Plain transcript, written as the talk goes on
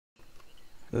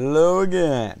Hello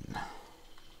again.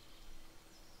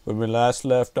 When we last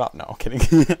left off. No, kidding.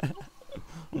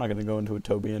 I'm not gonna go into a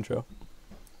Toby intro.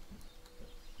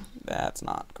 That's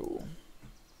not cool.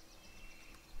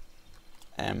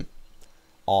 M.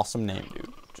 Awesome name,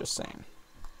 dude. Just saying.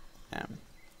 M.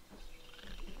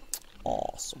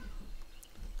 Awesome.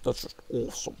 That's just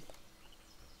awesome.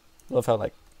 Love how,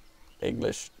 like,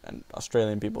 English and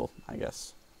Australian people, I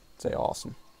guess, say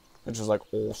awesome. It's just like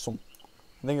awesome.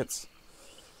 I think it's...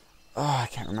 Oh, I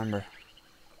can't remember.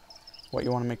 What,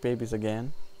 you want to make babies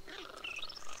again?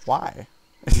 Why?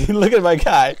 Look at my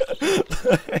guy.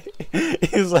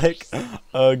 He's like,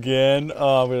 again?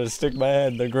 Oh, I'm going to stick my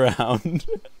head in the ground.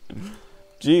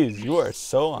 Jeez, you are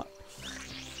so on.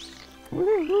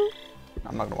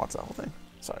 I'm not going to watch that whole thing.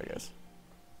 Sorry, guys.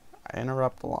 I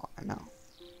interrupt a lot, I know.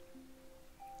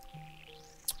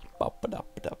 I'm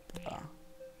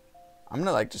going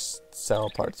to, like, just sell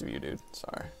parts of you, dude.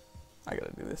 Sorry. I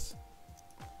got to do this.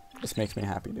 This makes me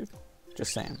happy, dude.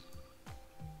 Just saying.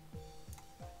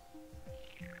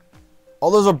 Oh,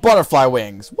 those are butterfly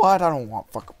wings. What? I don't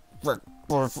want fucking...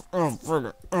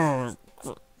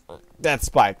 That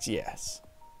spikes, yes.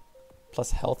 Plus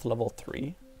health level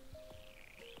 3.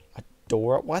 A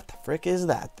door? What the frick is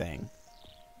that thing?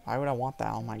 Why would I want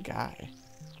that on my guy?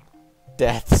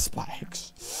 Death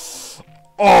spikes.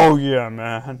 Oh, yeah,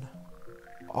 man.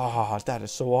 Oh, that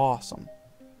is so awesome.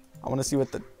 I want to see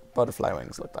what the butterfly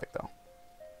wings look like, though.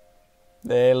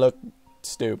 They look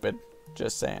stupid.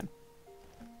 Just saying.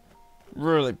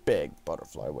 Really big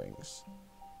butterfly wings.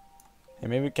 Hey,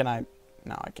 maybe can I...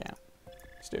 No, I can't.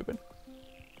 Stupid.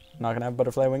 I'm not going to have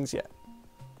butterfly wings yet.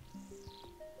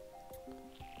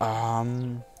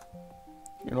 You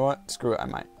know what? Screw it, I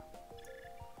might.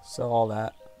 Sell all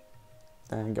that.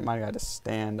 Then get my guy to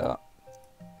stand up.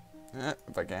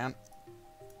 If I can.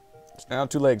 Stand on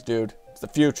 2 legs, dude. It's the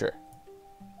future.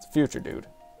 It's the future, dude.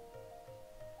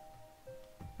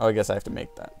 Oh, I guess I have to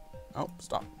make that. Oh,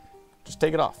 stop. Just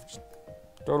take it off. Just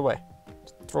throw it away.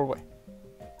 Just throw it away.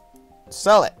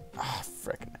 Sell it. Ah,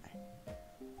 frickin' A.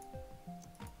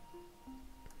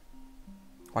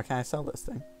 Why can't I sell this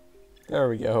thing? There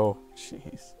we go.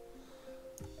 Jeez.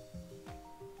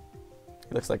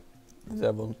 He looks like the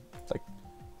devil. It's like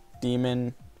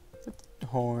demon with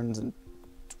horns and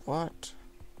what?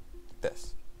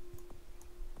 This.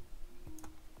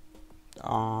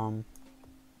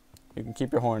 You can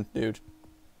keep your horn, dude.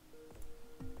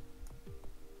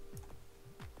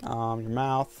 Your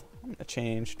mouth. I'm gonna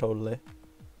change totally.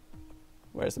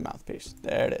 Where's the mouthpiece?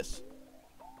 There it is.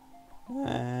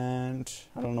 And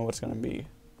I don't know what's gonna be.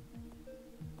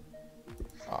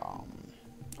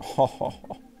 Oh,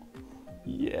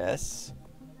 yes.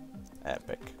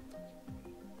 Epic.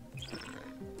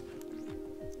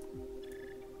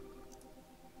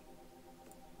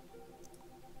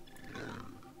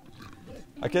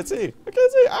 I can't see. I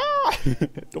can't see. Ah!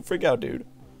 Don't freak out, dude.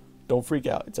 Don't freak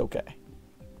out. It's okay.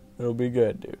 It'll be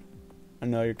good, dude. I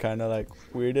know you're kind of like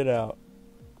weirded out.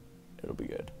 It'll be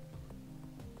good.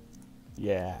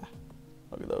 Yeah.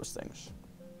 Look at those things.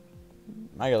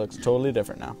 My guy looks totally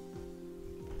different now.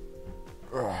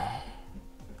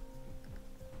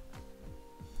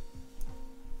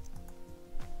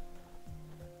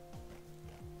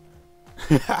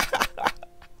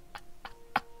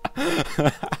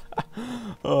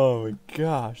 Oh my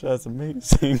gosh, that's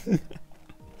amazing.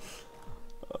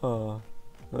 Oh,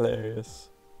 hilarious.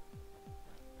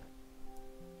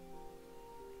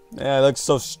 Yeah, it looks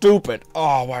so stupid.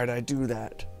 Oh, why did I do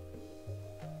that?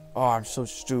 Oh, I'm so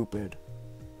stupid.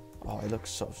 Oh, it looks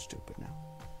so stupid now.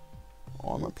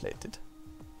 Armor plated.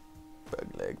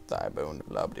 Bug leg, thigh bone,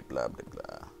 blah blah blah blah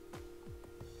blah.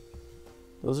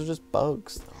 Those are just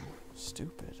bugs, though.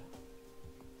 Stupid.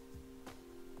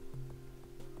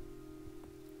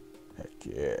 Heck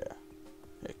yeah.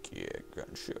 Heck yeah,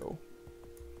 gun show.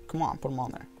 Come on, put them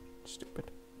on there.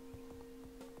 Stupid.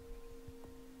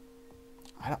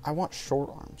 I want short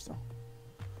arms, though.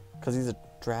 Because he's a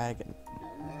dragon.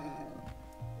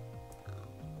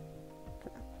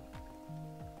 Okay.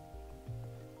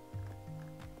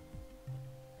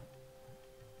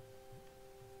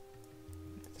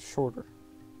 It's shorter.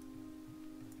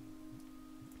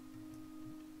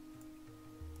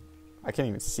 I can't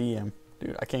even see him.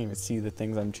 Dude, I can't even see the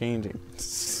things I'm changing.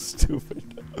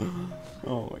 Stupid.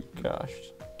 Oh my gosh.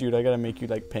 Dude, I gotta make you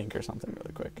like pink or something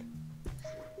really quick.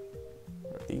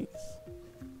 What are these?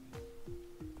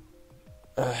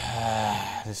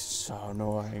 This is so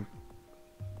annoying.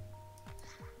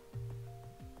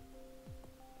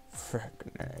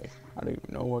 Frickin' A. I don't even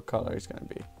know what color he's gonna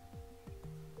be.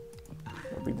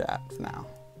 It'll be that for now.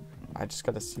 I just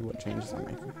gotta see what changes I'm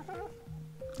making.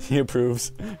 He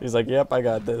approves. He's like, yep, I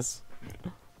got this.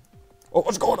 Oh,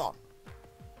 what's going on?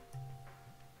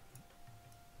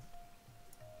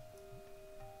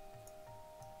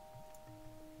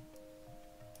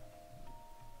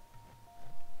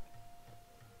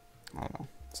 I don't know.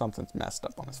 Something's messed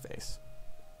up on his face.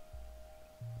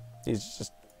 He's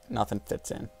just, nothing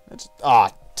fits in. It's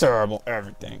just, terrible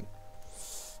everything.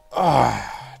 Dang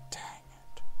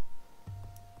it.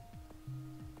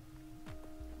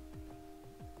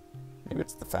 Maybe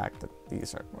it's the fact that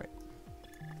these are, wait.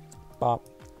 Bop.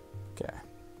 Okay.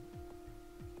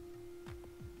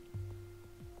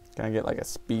 Can I get like a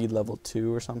speed level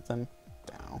 2 or something?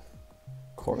 No.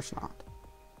 Of course not.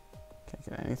 Can't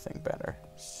get anything better.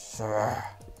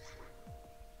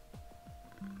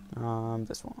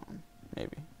 This one.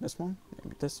 Maybe. This one?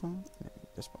 Maybe this one? Maybe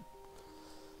this one.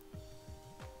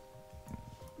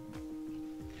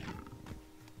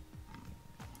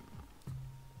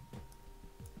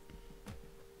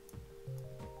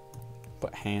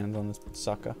 Put hands on this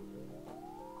sucker.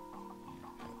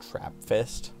 Trap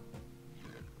fist.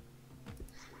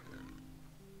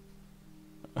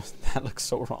 That looks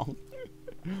so wrong.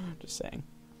 Just saying.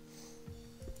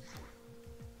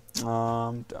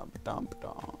 Dump.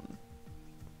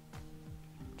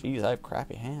 Jeez, I have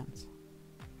crappy hands.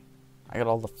 I got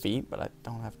all the feet, but I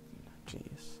don't have.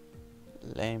 Jeez.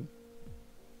 Lame.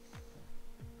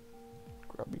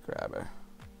 Grubby grabber.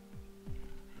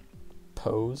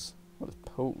 Pose? What is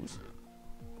pose?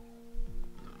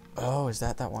 Oh, is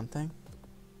that one thing?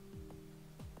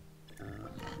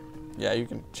 Yeah, you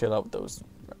can chill out with those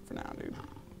for now, dude.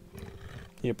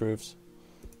 He approves.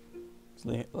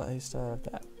 At least I have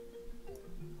that.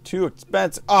 Too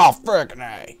expensive. Oh, frickin'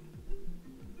 A.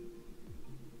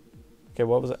 Okay,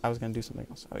 what was it? I was gonna do something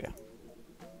else. Oh, yeah.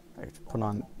 I could put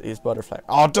on these butterfly.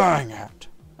 Oh, dang it.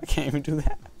 I can't even do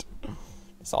that.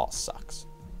 This all sucks.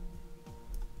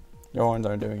 Your horns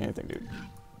aren't doing anything, dude.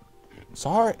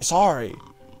 Sorry.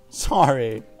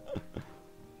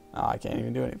 Oh, I can't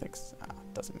even do anything.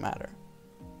 It doesn't matter.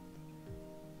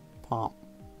 Pom.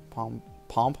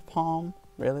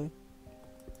 Really?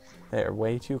 They're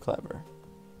way too clever.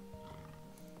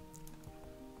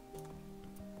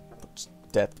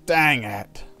 Death. Dang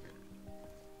it.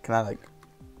 Can I, like...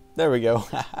 There we go.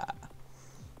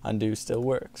 Undo still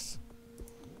works.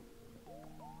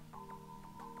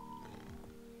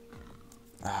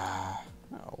 Oh,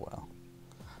 well.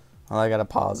 Well, I gotta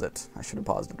pause it. I should have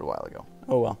paused it a while ago.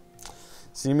 Oh, well.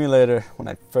 See me later when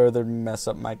I further mess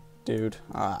up my dude.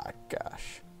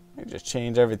 Gosh. I just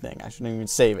change everything. I shouldn't even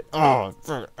save it. Oh,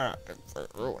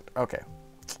 ruined. Okay.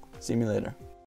 See me later.